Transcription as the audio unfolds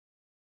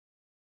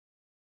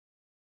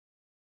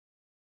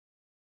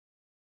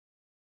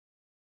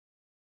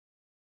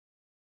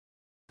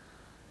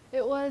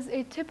It was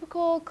a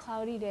typical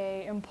cloudy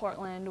day in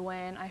Portland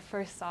when I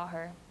first saw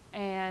her.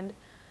 And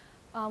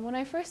when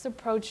I first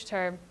approached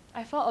her,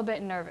 I felt a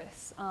bit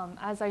nervous,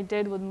 as I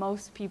did with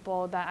most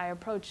people that I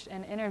approached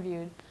and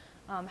interviewed.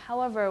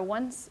 However,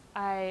 once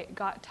I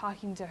got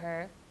talking to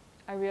her,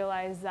 I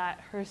realized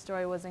that her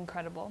story was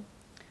incredible.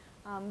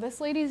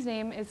 This lady's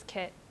name is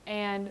Kit,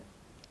 and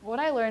what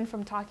I learned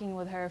from talking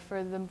with her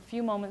for the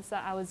few moments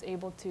that I was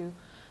able to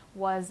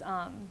was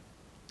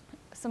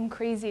some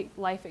crazy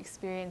life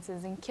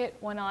experiences. And Kit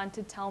went on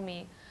to tell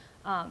me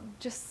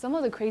just some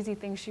of the crazy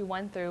things she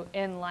went through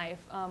in life.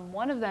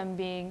 One of them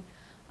being,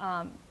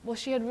 well,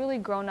 she had really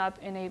grown up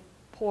in a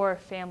poor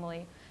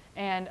family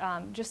and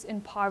just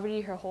in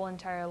poverty her whole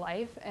entire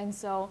life. And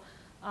so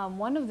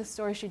one of the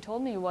stories she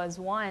told me was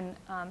one,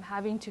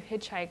 having to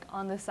hitchhike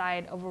on the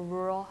side of a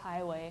rural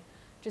highway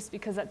just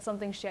because that's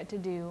something she had to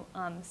do.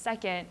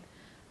 Second,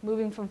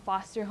 moving from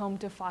foster home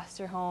to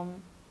foster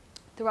home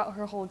throughout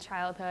her whole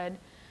childhood.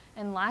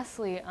 And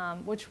lastly,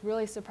 which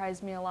really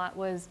surprised me a lot,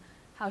 was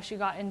how she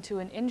got into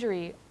an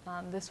injury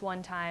this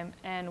one time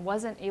and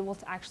wasn't able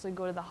to actually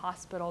go to the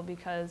hospital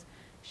because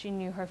she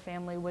knew her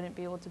family wouldn't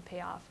be able to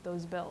pay off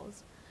those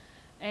bills.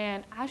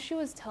 And as she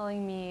was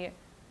telling me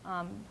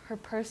her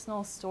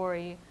personal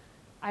story,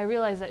 I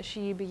realized that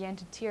she began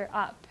to tear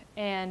up.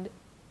 And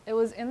it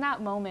was in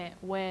that moment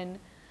when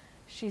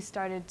she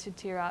started to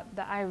tear up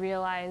that I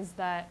realized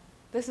that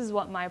this is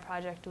what my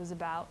project was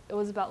about. It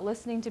was about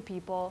listening to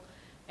people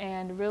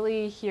and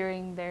really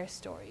hearing their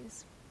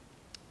stories.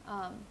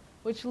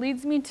 Which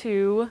leads me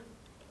to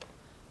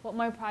what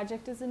my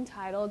project is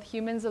entitled,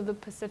 Humans of the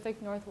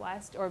Pacific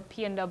Northwest, or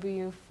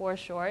PNW for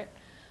short.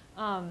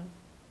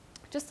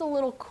 Just a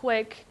little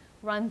quick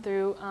run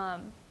through.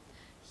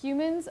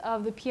 Humans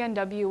of the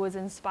PNW was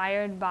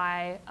inspired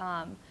by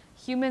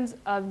Humans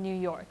of New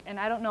York. And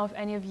I don't know if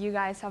any of you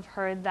guys have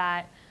heard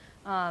that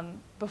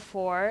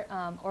before,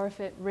 or if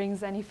it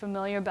rings any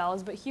familiar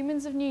bells, but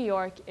Humans of New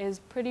York is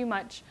pretty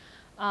much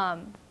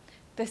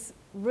this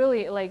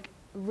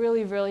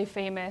really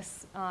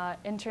famous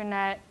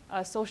internet,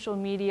 social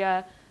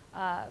media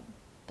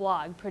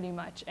blog, pretty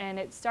much. And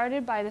it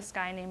started by this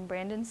guy named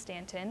Brandon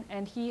Stanton,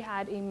 and he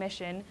had a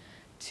mission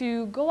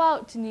to go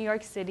out to New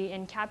York City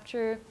and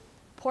capture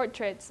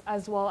portraits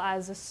as well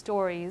as the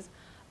stories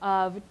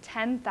of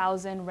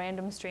 10,000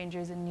 random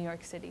strangers in New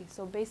York City.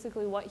 So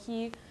basically what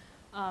he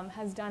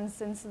has done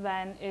since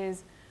then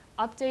is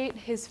update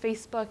his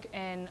Facebook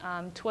and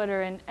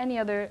Twitter and any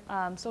other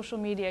social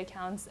media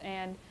accounts,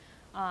 and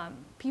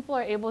people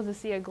are able to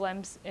see a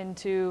glimpse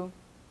into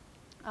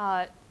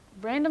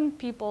random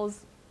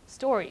people's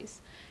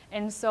stories.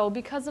 And so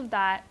because of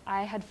that,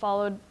 I had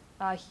followed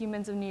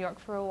Humans of New York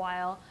for a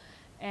while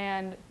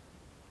and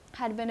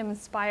had been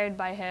inspired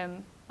by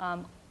him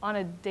on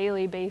a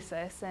daily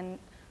basis. And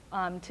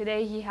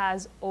today he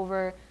has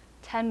over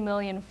 10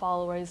 million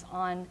followers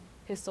on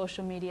his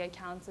social media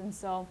accounts. And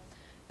so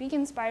being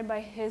inspired by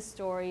his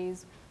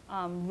stories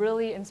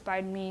really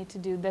inspired me to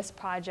do this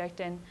project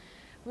and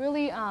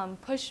really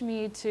pushed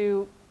me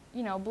to,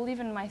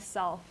 believe in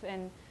myself.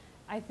 And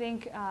I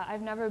think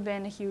I've never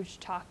been a huge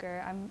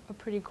talker. I'm a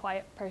pretty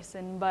quiet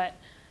person, but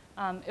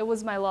it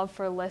was my love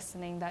for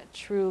listening that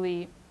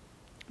truly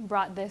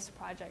brought this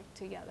project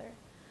together.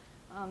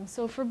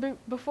 So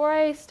before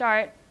I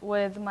start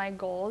with my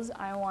goals,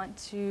 I want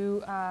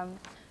to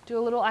do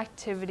a little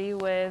activity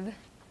with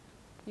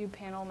you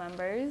panel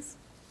members.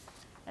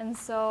 And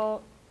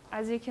so,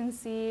 as you can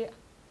see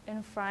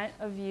in front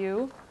of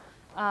you,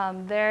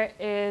 there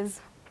is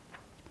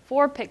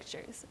 4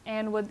 pictures.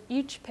 And with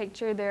each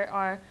picture, there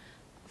are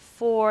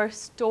 4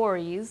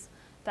 stories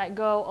that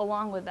go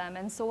along with them.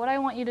 And so what I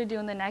want you to do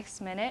in the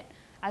next minute,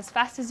 as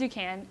fast as you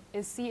can,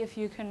 is see if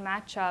you can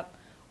match up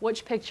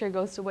which picture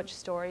goes to which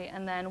story,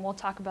 and then we'll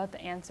talk about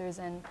the answers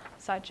and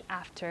such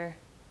after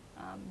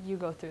you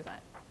go through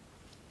that.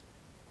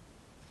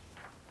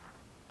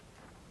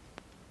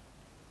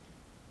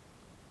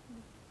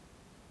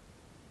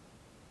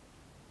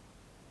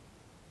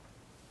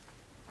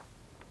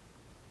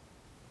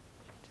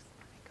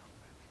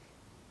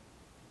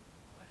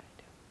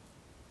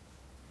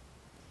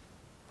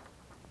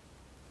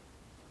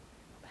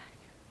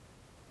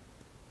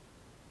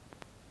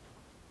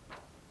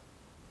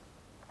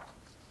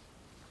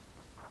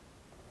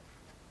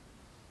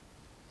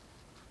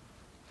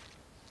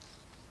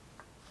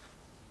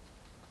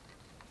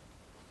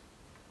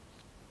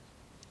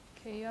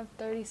 Okay, you have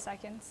 30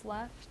 seconds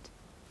left.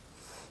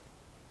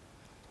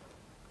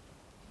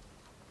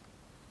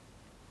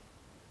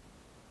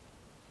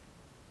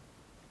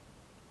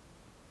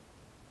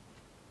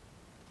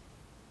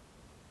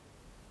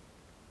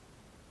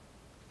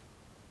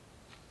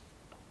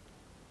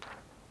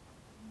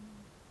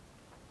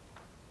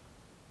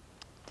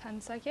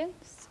 Ten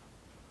seconds.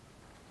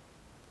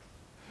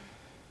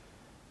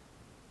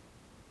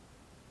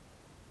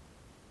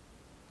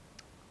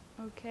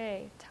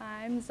 Okay,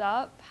 time's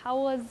up. How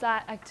was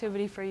that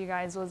activity for you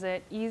guys? Was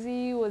it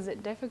easy? Was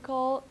it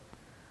difficult?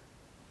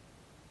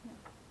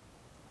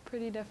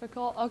 Pretty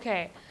difficult?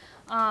 Okay.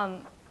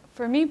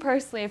 for me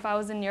personally, if I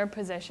was in your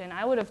position,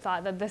 I would have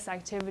thought that this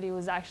activity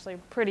was actually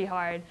pretty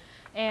hard.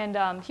 And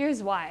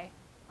here's why.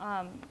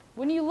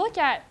 When you look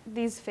at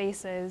these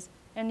faces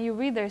and you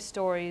read their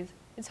stories,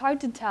 it's hard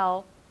to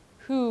tell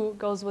who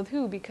goes with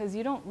who because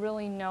you don't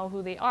really know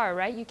who they are,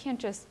 right? You can't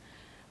just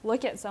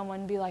look at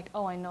someone and be like,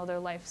 oh, I know their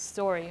life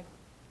story.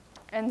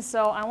 And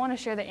so I want to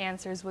share the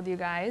answers with you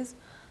guys.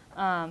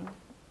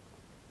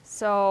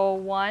 So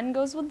 1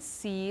 goes with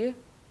C,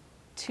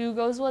 2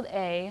 goes with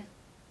A,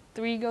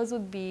 3 goes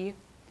with B,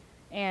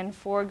 and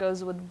 4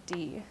 goes with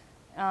D.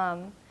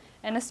 And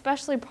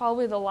especially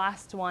probably the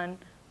last one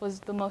was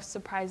the most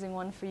surprising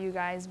one for you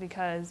guys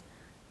because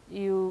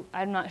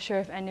I'm not sure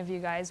if any of you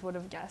guys would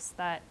have guessed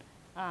that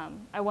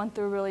I went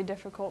through a really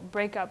difficult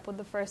breakup with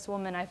the first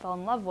woman I fell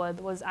in love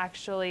with was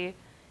actually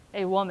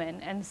a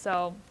woman. And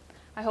so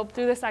I hope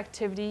through this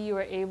activity you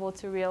were able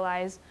to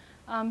realize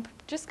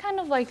just kind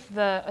of like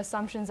the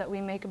assumptions that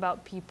we make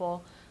about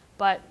people,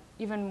 but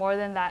even more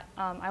than that,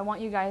 I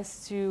want you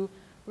guys to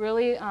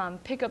really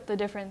pick up the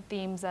different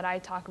themes that I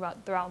talk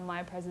about throughout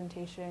my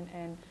presentation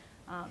and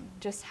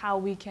just how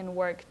we can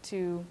work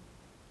to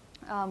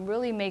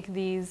really make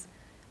these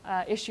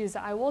issues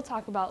that I will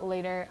talk about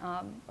later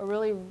a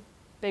really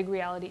big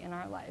reality in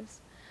our lives.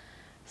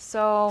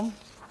 So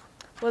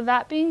with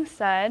that being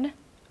said,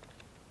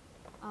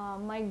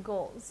 my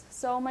goals.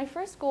 So my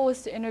first goal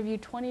was to interview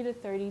 20 to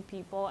 30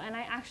 people, and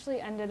I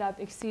actually ended up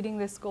exceeding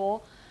this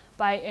goal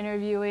by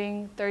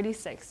interviewing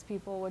 36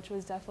 people, which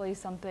was definitely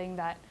something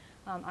that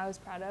I was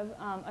proud of.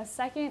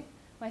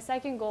 My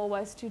second goal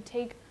was to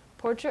take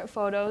portrait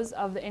photos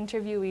of the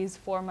interviewees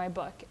for my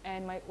book,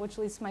 and which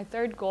leads to my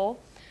third goal,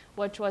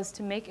 which was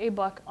to make a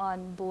book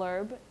on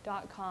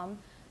blurb.com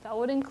that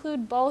would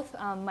include both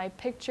my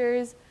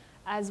pictures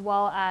as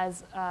well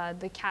as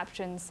the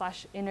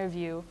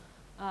caption/interview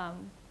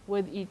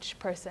with each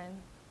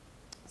person.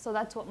 So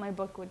that's what my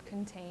book would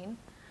contain.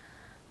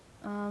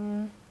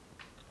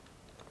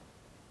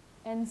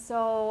 And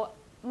so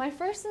my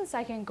first and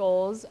second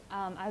goals,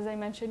 as I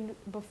mentioned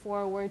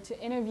before, were to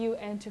interview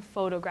and to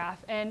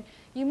photograph. And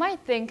you might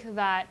think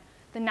that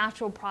the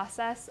natural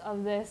process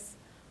of this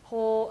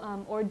whole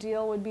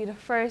ordeal would be to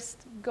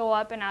first go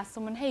up and ask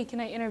someone, hey, can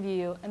I interview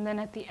you? And then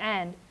at the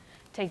end,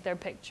 take their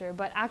picture.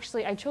 But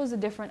actually, I chose a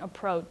different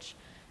approach.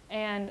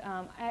 And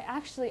I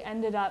actually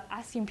ended up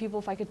asking people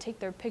if I could take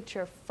their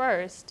picture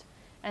first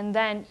and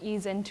then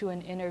ease into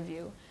an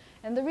interview.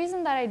 And the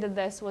reason that I did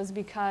this was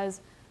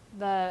because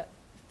the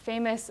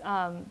famous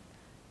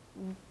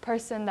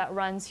person that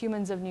runs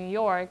Humans of New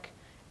York,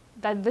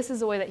 that this is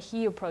the way that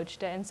he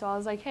approached it. And so I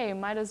was like, hey,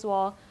 might as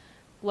well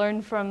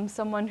learn from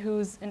someone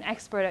who's an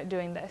expert at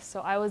doing this. So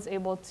I was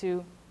able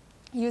to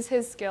use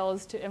his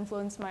skills to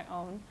influence my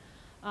own.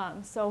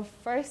 So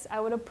first,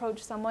 I would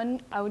approach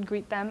someone, I would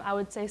greet them, I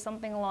would say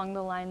something along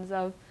the lines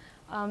of,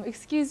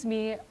 excuse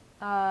me,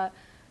 can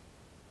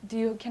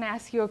I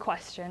ask you a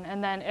question?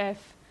 And then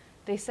if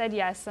they said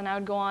yes, then I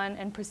would go on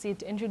and proceed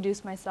to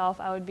introduce myself.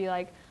 I would be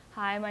like,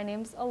 hi, my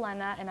name's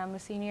Elena, and I'm a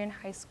senior in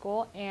high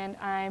school, and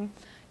I'm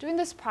doing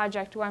this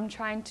project where I'm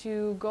trying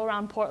to go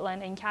around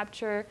Portland and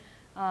capture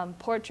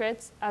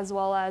portraits as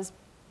well as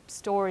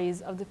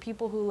stories of the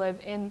people who live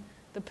in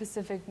the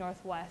Pacific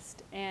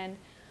Northwest. And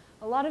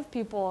a lot of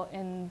people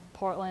in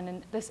Portland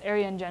and this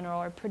area in general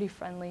are pretty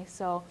friendly,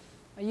 so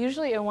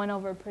usually it went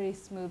over pretty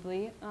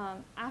smoothly.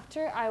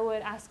 After I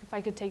would ask if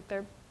I could take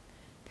their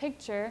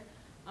picture,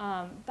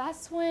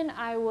 that's when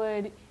I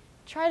would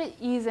try to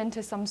ease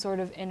into some sort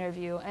of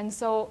interview. And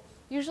so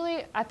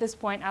usually at this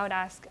point I would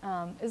ask,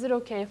 is it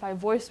okay if I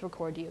voice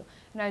record you?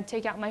 And I would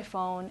take out my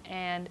phone,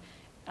 and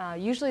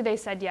usually they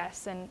said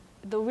yes. And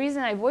the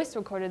reason I voice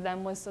recorded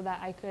them was so that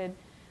I could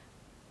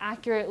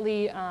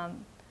accurately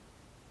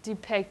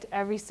depict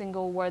every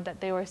single word that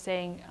they were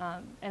saying,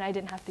 and I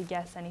didn't have to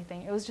guess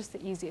anything. It was just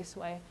the easiest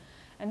way.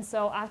 And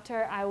so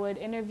after I would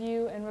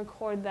interview and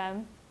record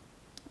them,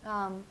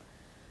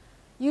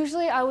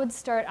 usually I would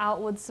start out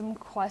with some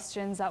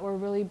questions that were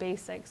really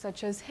basic,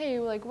 such as, hey,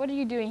 like, what are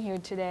you doing here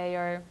today?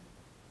 Or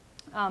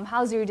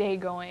how's your day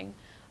going?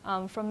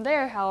 From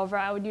there, however,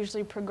 I would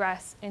usually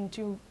progress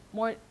into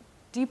more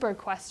deeper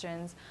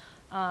questions,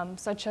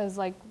 such as,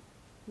 like,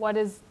 what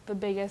is the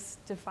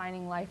biggest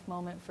defining life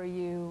moment for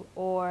you?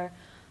 Or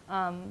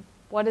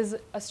what is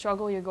a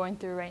struggle you're going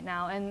through right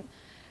now?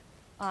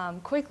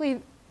 And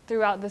quickly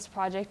throughout this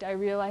project, I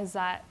realized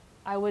that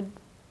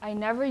I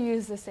never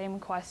use the same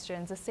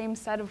questions, the same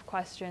set of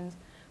questions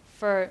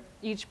for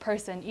each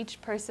person.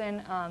 Each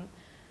person,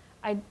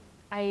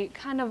 I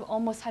kind of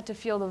almost had to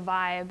feel the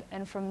vibe,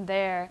 and from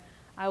there,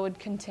 I would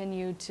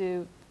continue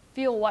to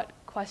feel what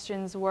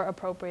questions were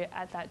appropriate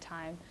at that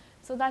time.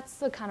 So that's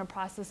the kind of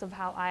process of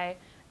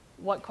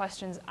what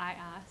questions I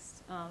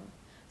asked.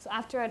 So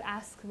after I'd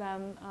ask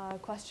them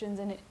questions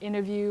in an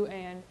interview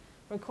and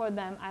record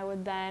them, I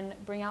would then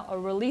bring out a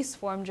release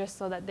form just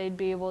so that they'd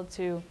be able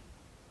to,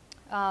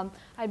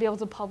 I'd be able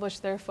to publish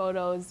their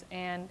photos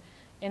and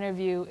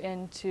interview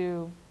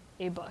into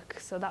a book.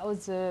 So that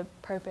was the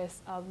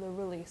purpose of the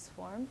release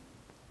form.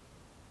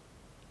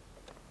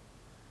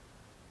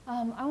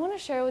 I want to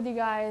share with you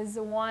guys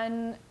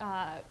one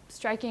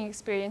striking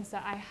experience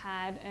that I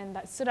had and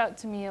that stood out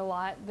to me a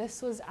lot.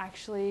 This was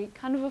actually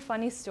kind of a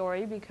funny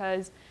story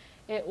because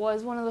it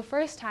was one of the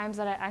first times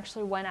that I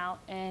actually went out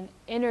and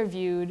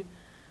interviewed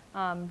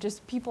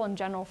just people in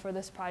general for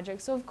this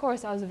project. So of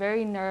course I was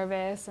very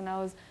nervous and I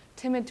was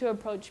timid to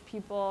approach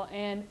people,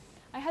 and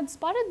I had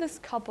spotted this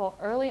couple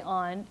early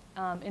on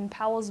in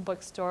Powell's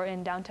bookstore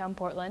in downtown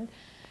Portland,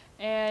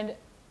 and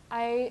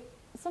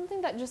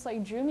something that just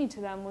like drew me to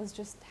them was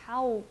just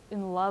how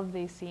in love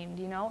they seemed,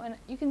 you know? And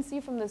you can see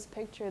from this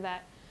picture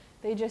that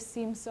they just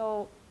seem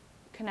so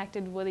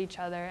connected with each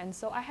other. And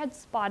so I had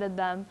spotted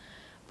them,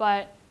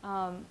 but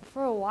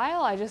for a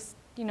while I just,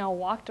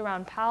 walked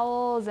around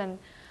Powell's and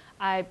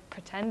I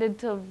pretended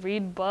to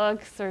read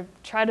books or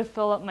try to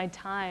fill up my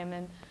time.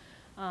 And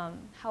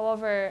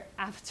however,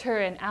 after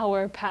an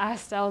hour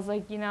passed, I was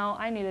like,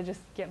 I need to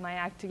just get my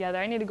act together.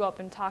 I need to go up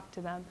and talk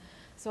to them.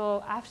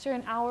 So after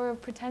an hour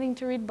of pretending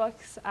to read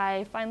books,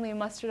 I finally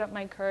mustered up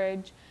my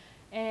courage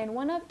and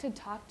went up to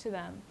talk to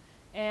them.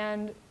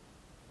 And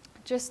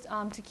just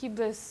to keep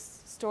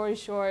this story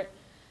short,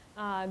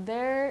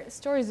 their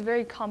story is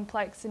very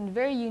complex and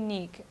very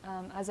unique,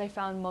 as I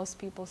found most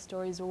people's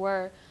stories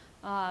were.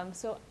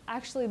 So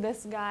actually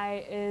this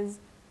guy is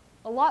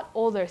a lot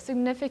older,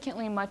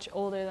 significantly much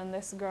older than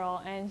this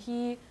girl, and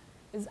he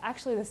is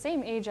actually the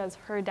same age as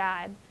her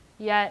dad,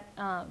 yet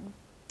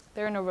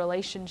they're in a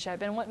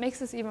relationship. And what makes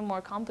this even more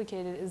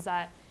complicated is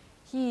that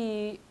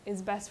he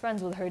is best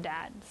friends with her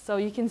dad. So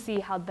you can see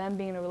how them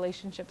being in a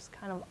relationship is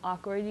kind of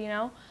awkward,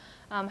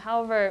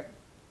 However,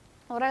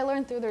 what I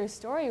learned through their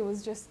story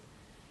was just,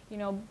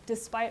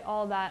 despite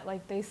all that,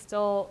 like they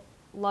still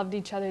loved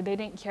each other. They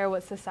didn't care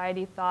what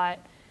society thought.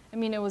 I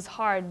mean, it was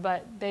hard,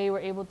 but they were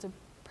able to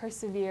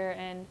persevere.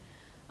 And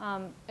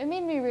it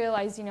made me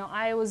realize,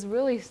 I was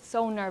really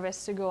so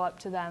nervous to go up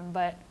to them,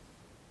 but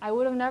I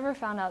would have never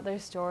found out their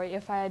story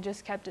if I had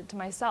just kept it to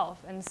myself.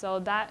 And so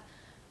that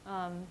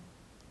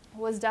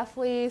was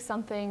definitely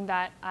something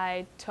that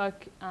I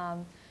took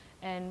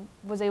and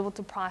was able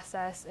to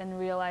process and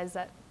realize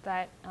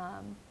that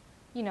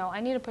I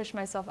need to push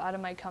myself out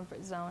of my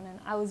comfort zone. And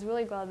I was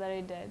really glad that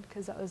I did,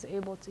 because I was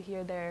able to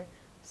hear their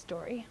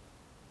story.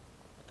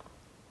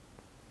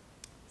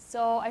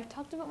 So I've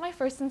talked about my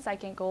first and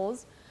second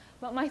goals,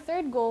 but my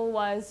third goal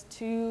was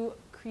to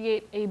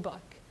create a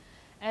book.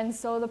 And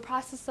so the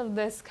process of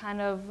this kind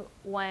of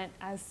went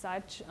as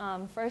such.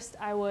 First,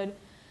 I would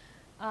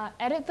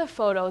edit the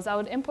photos. I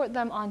would import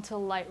them onto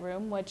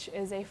Lightroom, which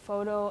is a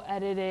photo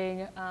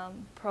editing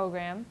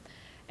program.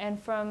 And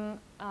from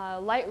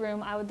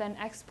Lightroom, I would then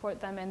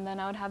export them, and then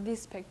I would have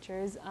these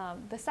pictures.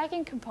 The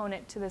second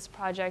component to this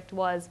project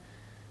was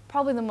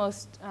probably the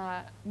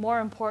more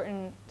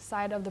important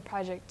side of the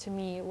project to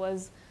me,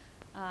 was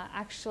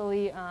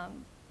actually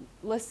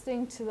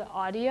listening to the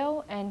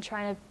audio and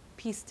trying to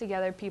piece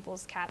together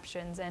people's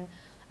captions. And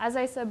as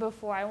I said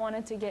before, I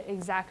wanted to get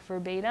exact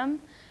verbatim,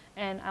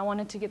 and I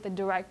wanted to get the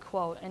direct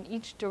quote, and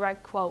each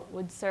direct quote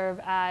would serve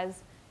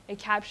as a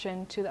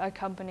caption to the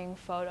accompanying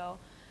photo.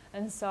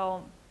 And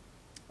so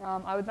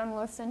I would then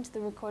listen to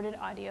the recorded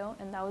audio,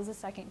 and that was the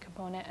second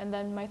component. And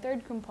then my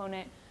third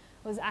component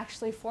was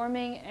actually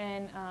forming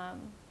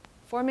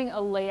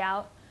a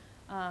layout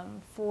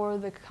for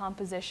the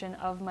composition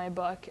of my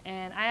book.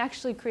 And I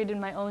actually created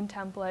my own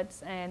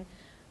templates and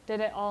did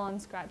it all on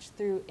scratch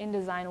through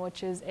InDesign,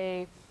 which is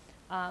a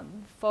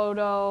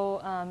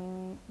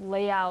photo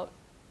layout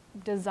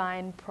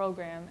design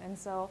program. And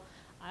so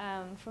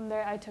from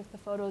there I took the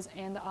photos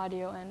and the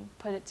audio and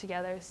put it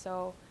together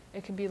so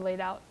it could be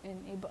laid out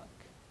in a book.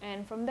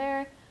 And from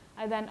there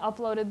I then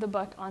uploaded the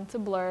book onto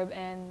Blurb,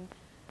 and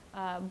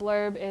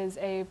Blurb is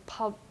a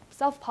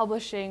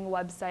self-publishing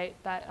website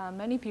that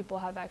many people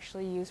have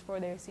actually used for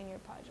their senior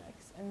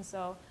projects. And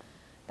so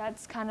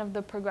that's kind of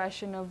the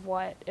progression of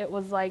what it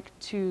was like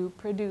to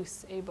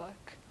produce a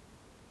book.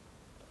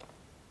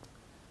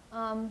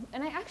 And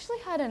I actually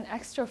had an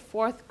extra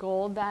fourth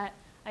goal that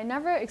I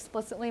never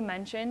explicitly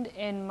mentioned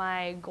in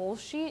my goal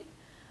sheet,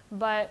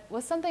 but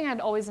was something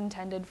I'd always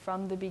intended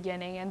from the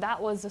beginning, and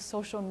that was the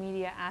social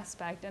media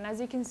aspect. And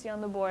as you can see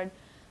on the board,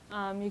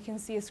 you can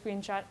see a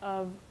screenshot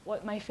of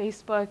what my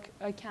Facebook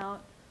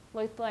account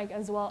looked like,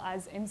 as well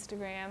as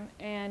Instagram.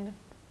 And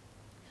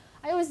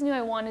I always knew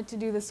I wanted to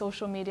do the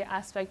social media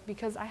aspect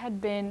because I had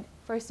been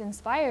first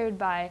inspired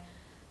by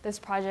this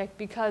project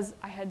because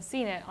I had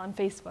seen it on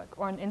Facebook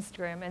or on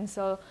Instagram. And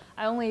so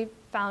I only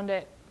found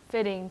it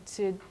fitting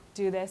to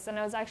do this. And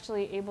I was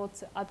actually able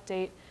to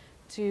update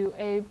to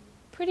a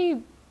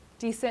pretty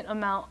decent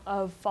amount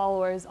of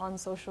followers on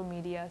social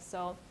media.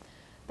 So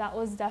that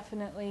was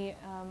definitely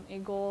a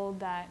goal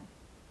that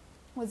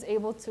was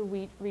able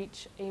to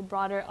reach a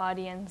broader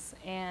audience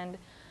and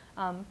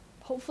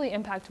hopefully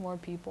impact more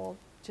people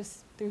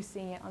just through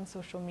seeing it on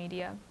social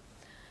media.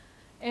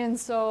 And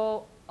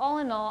so all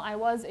in all, I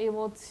was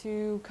able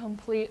to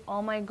complete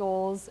all my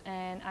goals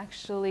and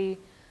actually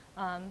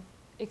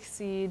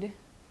exceed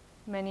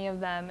many of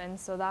them. And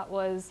so that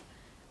was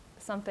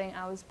something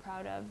I was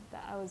proud of,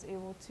 that I was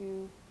able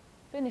to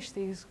finish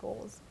these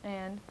goals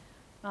and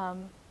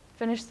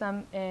finish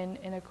them in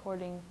an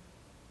according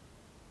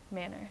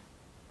manner.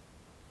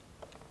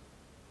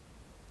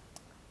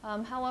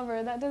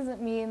 However, that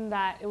doesn't mean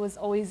that it was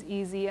always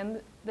easy,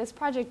 and this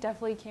project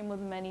definitely came with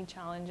many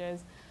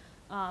challenges.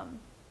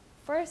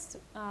 First,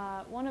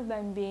 one of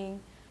them being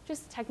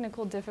just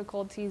technical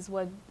difficulties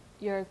with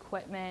your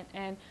equipment.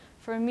 And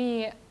for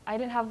me, I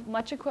didn't have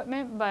much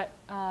equipment, but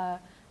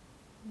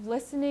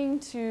listening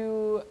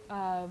to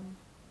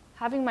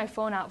having my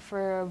phone out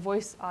for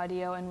voice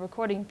audio and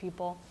recording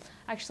people,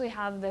 I actually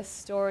have this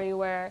story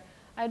where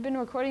I'd been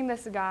recording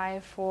this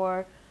guy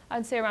for,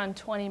 I'd say, around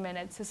 20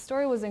 minutes. His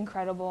story was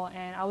incredible,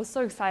 and I was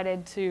so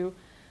excited to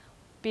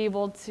be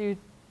able to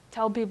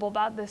tell people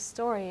about this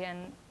story.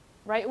 And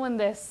right when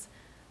this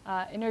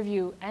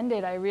interview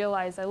ended, I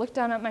realized, I looked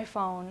down at my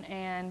phone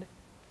and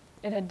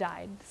it had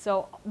died.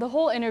 So the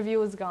whole interview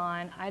was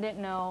gone. I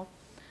didn't know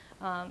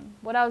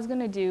what I was going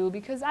to do,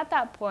 because at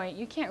that point,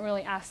 you can't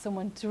really ask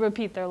someone to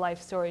repeat their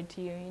life story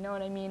to you, you know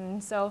what I mean?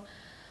 And so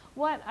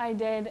what I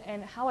did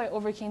and how I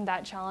overcame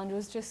that challenge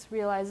was just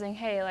realizing,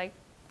 hey, like,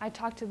 I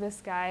talked to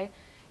this guy,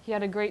 he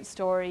had a great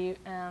story.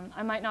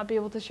 I might not be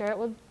able to share it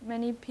with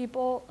many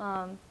people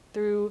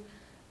through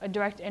a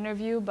direct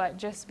interview, but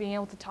just being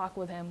able to talk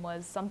with him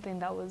was something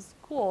that was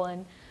cool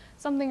and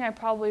something I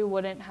probably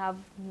wouldn't have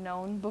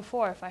known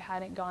before if I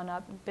hadn't gone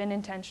up, been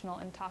intentional,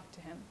 and talked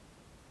to him.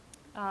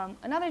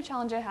 Another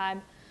challenge I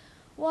had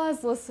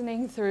was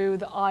listening through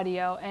the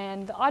audio,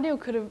 and the audio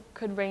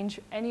could range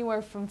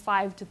anywhere from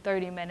 5 to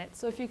 30 minutes.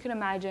 So if you can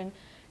imagine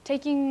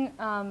taking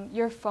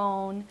your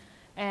phone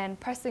and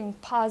pressing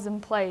pause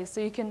and play so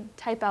you can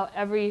type out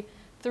every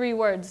 3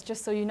 words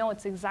just so you know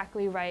it's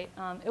exactly right.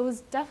 It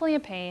was definitely a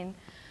pain,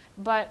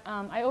 but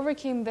I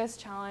overcame this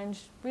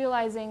challenge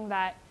realizing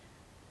that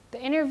the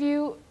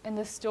interview and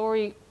the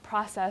story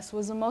process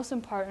was the most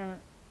important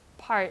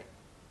part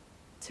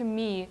to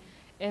me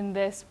in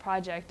this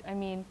project. I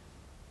mean,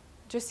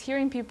 just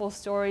hearing people's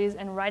stories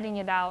and writing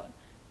it out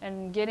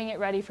and getting it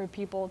ready for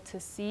people to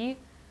see,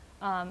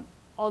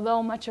 although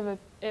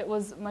it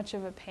was much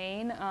of a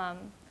pain,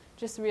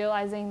 just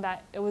realizing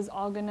that it was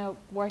all going to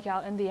work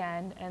out in the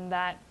end and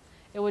that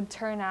it would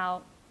turn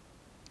out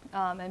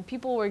and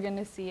people were going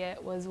to see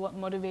it was what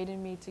motivated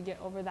me to get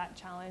over that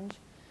challenge.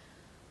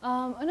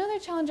 Another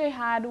challenge I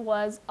had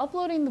was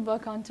uploading the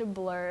book onto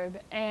Blurb,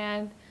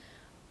 and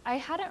I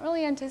hadn't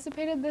really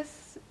anticipated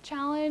this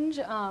challenge.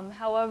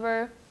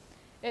 However,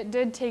 it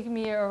did take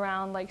me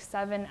around like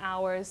 7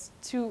 hours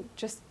to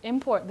just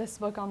import this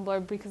book on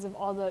Blurb because of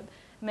all the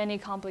many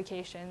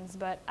complications.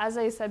 But as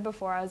I said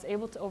before, I was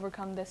able to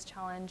overcome this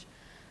challenge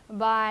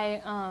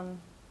by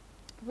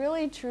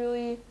really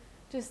truly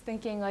just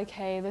thinking like,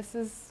 hey, this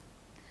is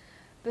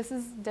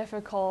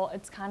difficult,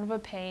 it's kind of a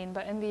pain,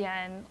 but in the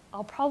end,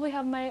 I'll probably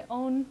have my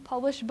own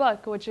published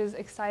book, which is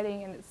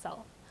exciting in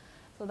itself.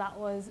 So that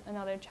was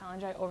another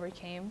challenge I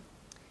overcame.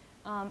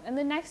 And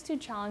the next 2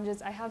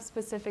 challenges, I have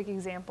specific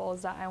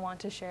examples that I want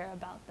to share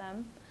about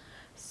them.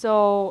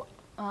 So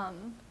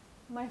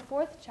my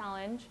 4th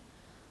challenge,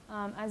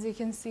 as you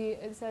can see,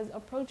 it says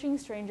approaching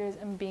strangers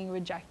and being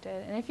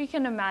rejected. And if you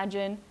can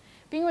imagine,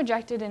 being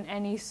rejected in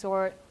any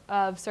sort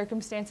of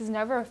circumstance is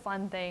never a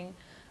fun thing,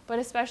 but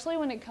especially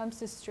when it comes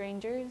to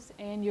strangers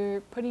and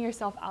you're putting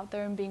yourself out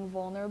there and being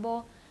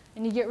vulnerable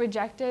and you get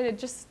rejected,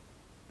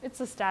 it's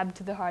a stab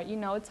to the heart. You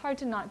know, it's hard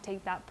to not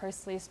take that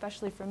personally,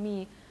 especially for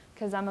me,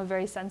 because I'm a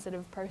very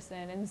sensitive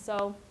person. And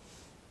so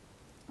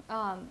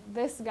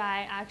this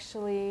guy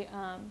actually,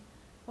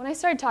 when I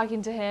started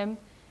talking to him,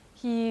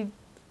 he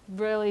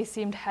really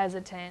seemed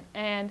hesitant.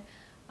 And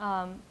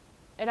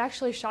it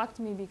actually shocked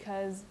me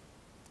because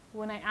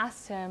when I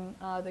asked him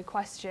the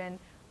question,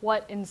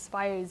 what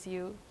inspires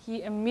you,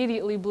 he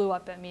immediately blew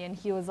up at me and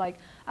he was like,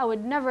 I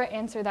would never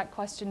answer that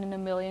question in a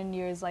million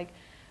years. Like,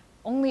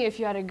 only if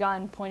you had a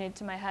gun pointed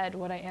to my head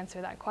would I answer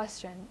that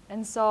question.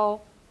 And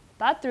so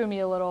that threw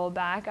me a little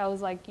back. I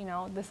was like, you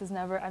know,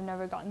 I've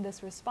never gotten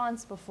this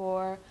response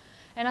before.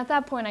 And at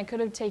that point, I could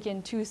have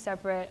taken 2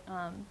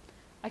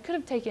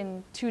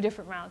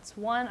 different routes.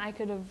 One, I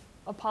could have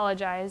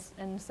apologized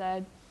and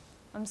said,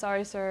 I'm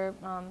sorry, sir,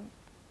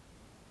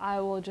 I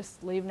will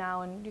just leave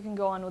now and you can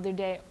go on with your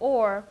day.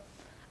 Or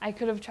I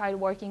could have tried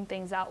working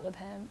things out with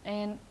him.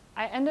 And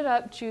I ended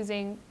up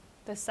choosing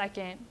the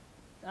second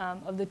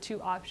of the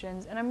 2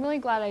 options. And I'm really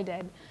glad I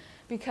did,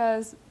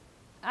 because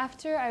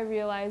after I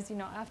realized, you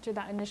know, after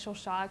that initial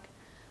shock,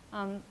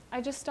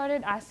 I just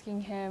started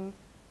asking him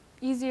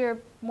easier,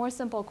 more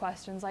simple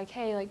questions like,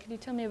 hey, like, could you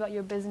tell me about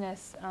your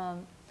business?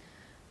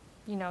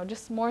 You know,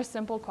 just more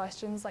simple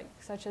questions like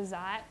such as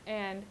that.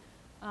 And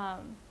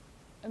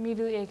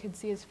immediately I could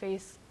see his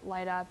face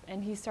light up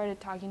and he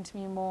started talking to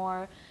me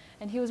more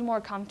and he was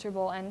more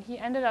comfortable, and he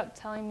ended up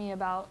telling me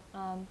about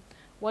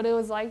what it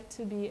was like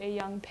to be a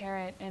young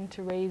parent and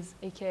to raise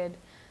a kid.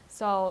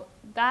 So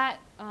that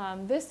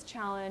this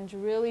challenge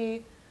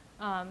really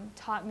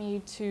taught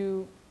me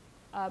to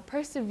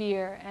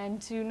persevere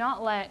and to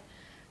not let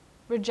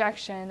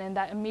rejection and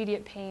that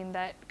immediate pain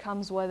that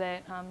comes with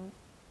it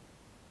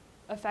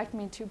affect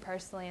me too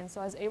personally, and so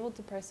I was able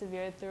to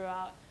persevere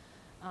throughout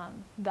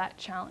that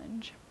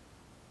challenge.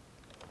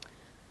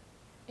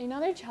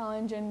 Another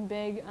challenge and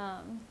big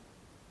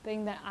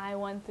thing that I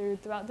went through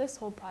throughout this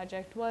whole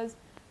project was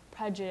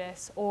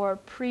prejudice or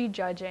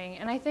prejudging.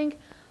 And I think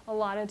a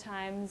lot of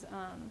times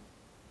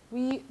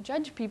we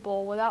judge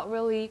people without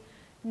really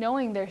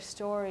knowing their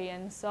story.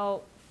 And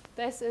so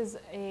this is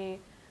a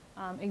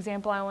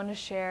example I want to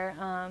share.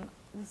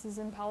 This is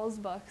in Powell's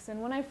books.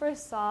 And when I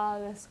first saw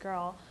this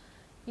girl,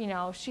 you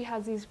know, she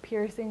has these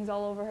piercings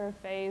all over her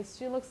face.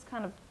 She looks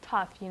kind of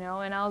tough, you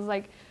know, and I was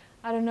like,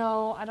 I don't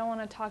know, I don't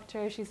want to talk to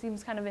her. She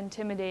seems kind of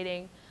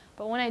intimidating.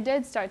 But when I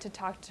did start to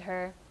talk to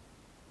her,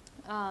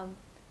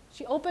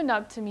 she opened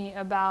up to me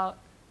about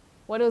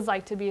what it was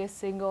like to be a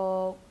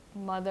single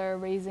mother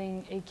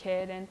raising a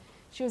kid. And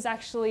she was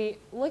actually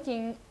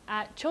looking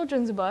at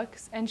children's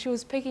books, and she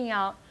was picking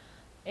out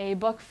a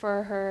book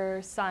for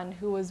her son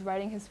who was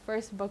writing his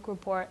first book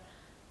report,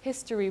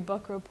 history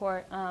book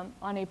report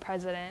on a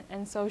president.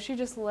 And so she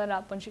just lit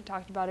up when she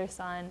talked about her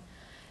son.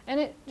 And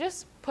it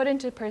just put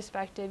into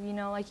perspective, you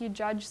know, like you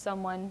judge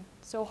someone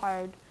so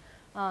hard.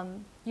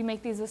 You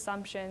make these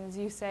assumptions.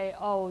 You say,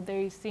 oh,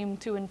 they seem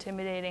too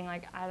intimidating,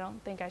 like I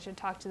don't think I should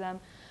talk to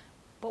them.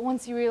 But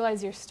once you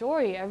realize your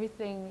story,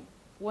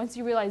 once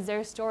you realize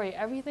their story,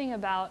 everything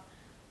about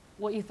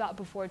what you thought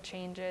before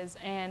changes.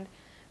 And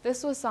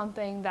this was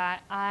something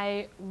that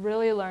I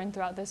really learned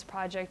throughout this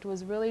project,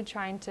 was really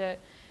trying to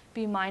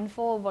be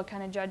mindful of what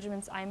kind of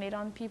judgments I made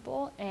on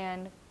people,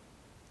 and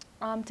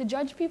to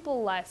judge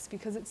people less,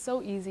 because it's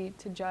so easy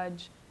to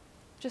judge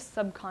just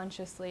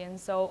subconsciously. And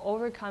so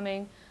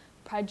overcoming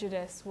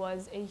prejudice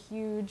was a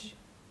huge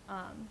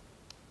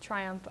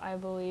triumph, I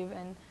believe,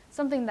 and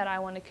something that I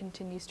want to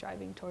continue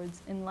striving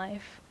towards in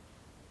life.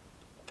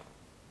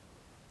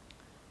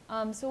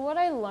 So what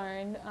I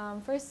learned,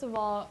 first of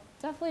all,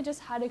 definitely just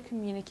how to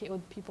communicate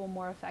with people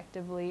more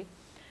effectively.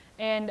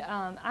 And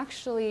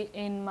actually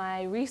in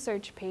my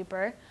research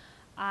paper,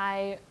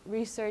 I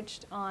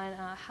researched on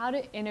how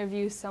to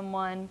interview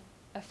someone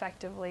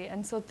effectively.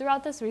 And so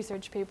throughout this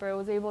research paper, I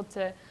was able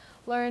to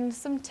learn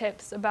some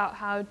tips about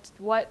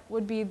what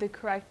would be the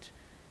correct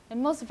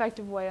and most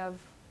effective way of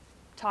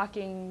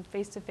talking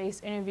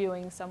face-to-face,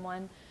 interviewing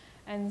someone.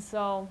 And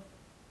so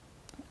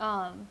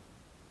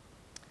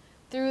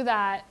through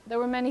that, there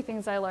were many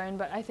things I learned,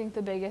 but I think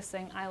the biggest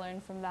thing I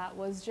learned from that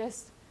was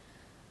just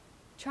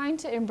trying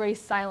to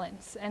embrace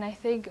silence. And I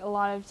think a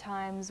lot of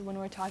times when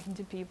we're talking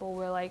to people,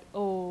 we're like,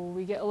 oh,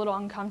 we get a little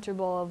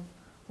uncomfortable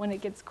when it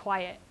gets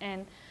quiet.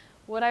 And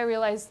what I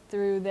realized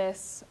through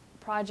this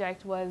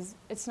project was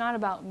it's not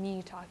about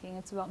me talking,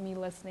 it's about me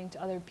listening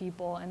to other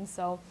people. And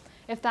so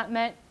if that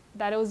meant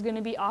that it was going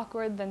to be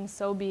awkward, then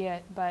so be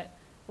it. But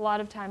a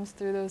lot of times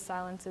through those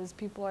silences,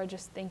 people are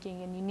just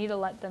thinking, and you need to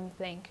let them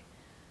think.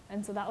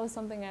 And so that was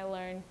something I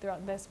learned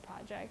throughout this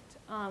project.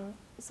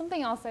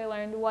 Something else I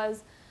learned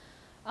was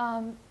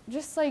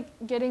just like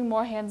getting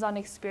more hands-on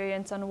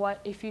experience on what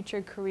a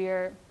future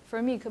career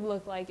for me could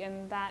look like,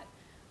 and that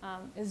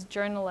is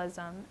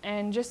journalism.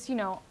 And just, you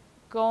know,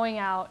 going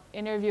out,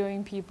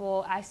 interviewing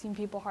people, asking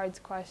people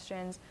hard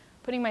questions,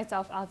 putting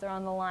myself out there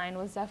on the line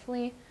was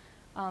definitely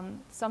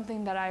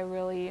something that I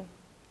really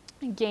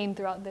gained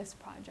throughout this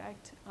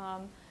project.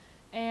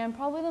 And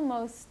probably the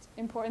most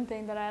important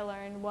thing that I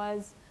learned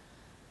was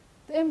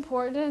the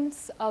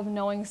importance of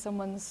knowing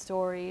someone's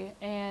story.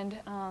 And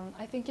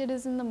I think it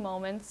is in the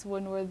moments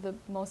when we're the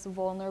most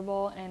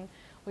vulnerable and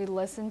we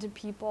listen to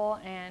people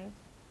and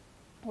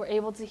we're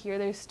able to hear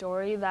their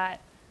story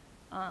that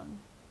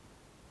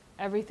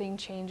everything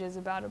changes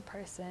about a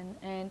person.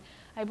 And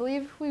I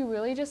believe if we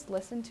really just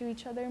listen to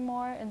each other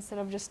more instead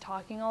of just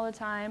talking all the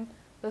time,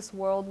 this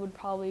world would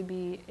probably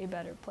be a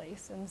better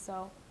place. And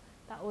so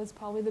that was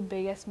probably the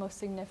biggest, most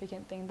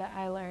significant thing that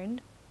I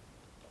learned.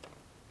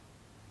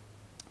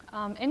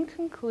 In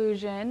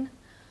conclusion,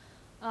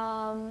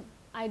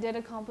 I did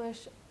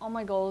accomplish all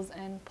my goals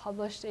and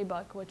published a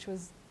book, which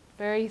was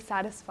very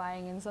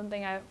satisfying and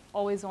something I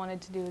always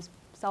wanted to do, is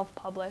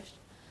self-publish.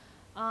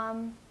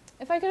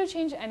 If I could have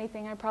changed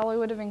anything, I probably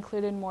would have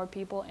included more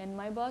people in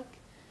my book.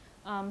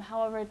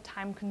 However,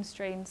 time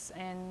constraints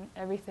and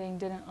everything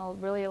didn't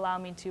really allow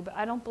me to, but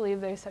I don't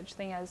believe there's such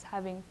thing as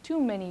having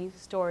too many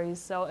stories.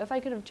 So if I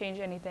could have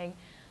changed anything,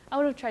 I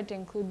would have tried to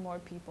include more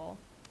people.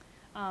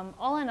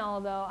 All in all,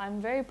 though, I'm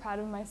very proud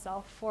of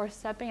myself for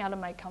stepping out of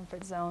my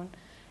comfort zone.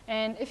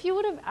 And if you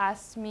would have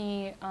asked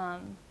me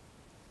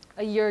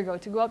a year ago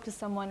to go up to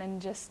someone and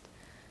just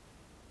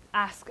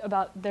ask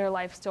about their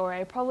life story,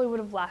 I probably would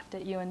have laughed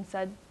at you and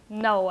said,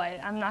 no,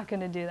 I'm not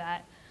going to do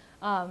that.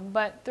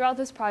 But throughout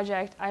this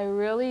project, I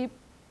really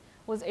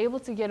was able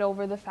to get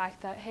over the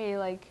fact that, hey,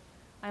 like,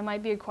 I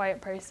might be a quiet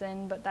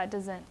person, but that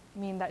doesn't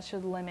mean that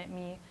should limit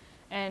me.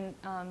 And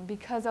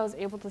because I was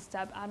able to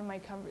step out of my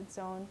comfort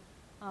zone,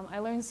 I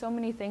learned so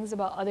many things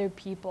about other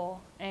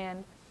people,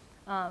 and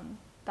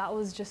that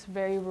was just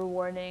very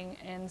rewarding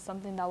and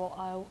something that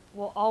I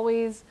will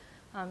always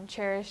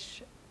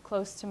cherish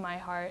close to my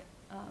heart.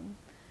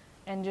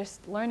 And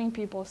just learning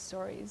people's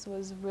stories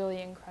was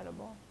really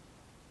incredible.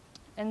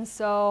 And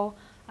so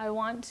I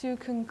want to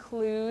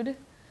conclude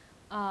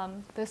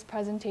this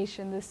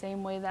presentation the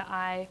same way that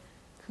I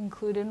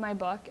concluded my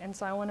book, and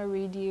so I want to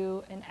read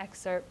you an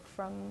excerpt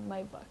from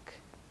my book.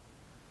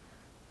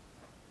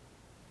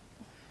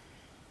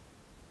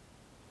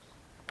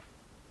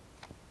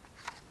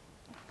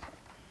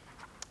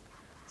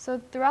 So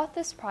throughout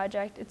this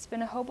project, it's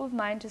been a hope of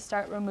mine to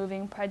start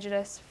removing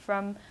prejudice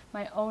from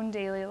my own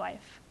daily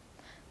life.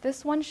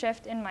 This one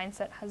shift in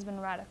mindset has been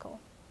radical.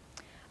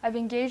 I've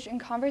engaged in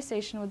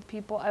conversation with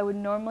people I would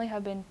normally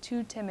have been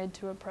too timid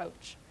to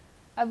approach.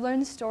 I've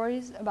learned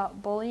stories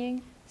about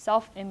bullying,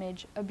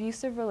 self-image,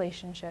 abusive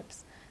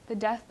relationships, the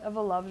death of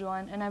a loved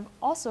one, and I've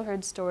also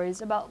heard stories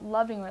about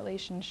loving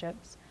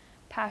relationships,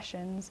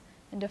 passions,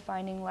 and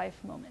defining life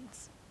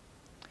moments.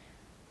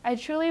 I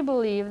truly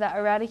believe that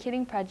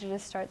eradicating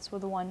prejudice starts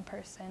with one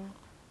person.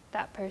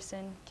 That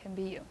person can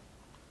be you.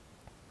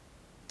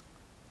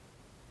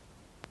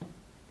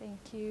 Thank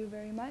you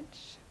very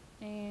much.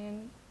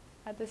 And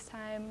at this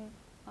time,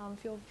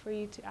 feel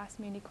free to ask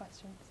me any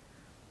questions.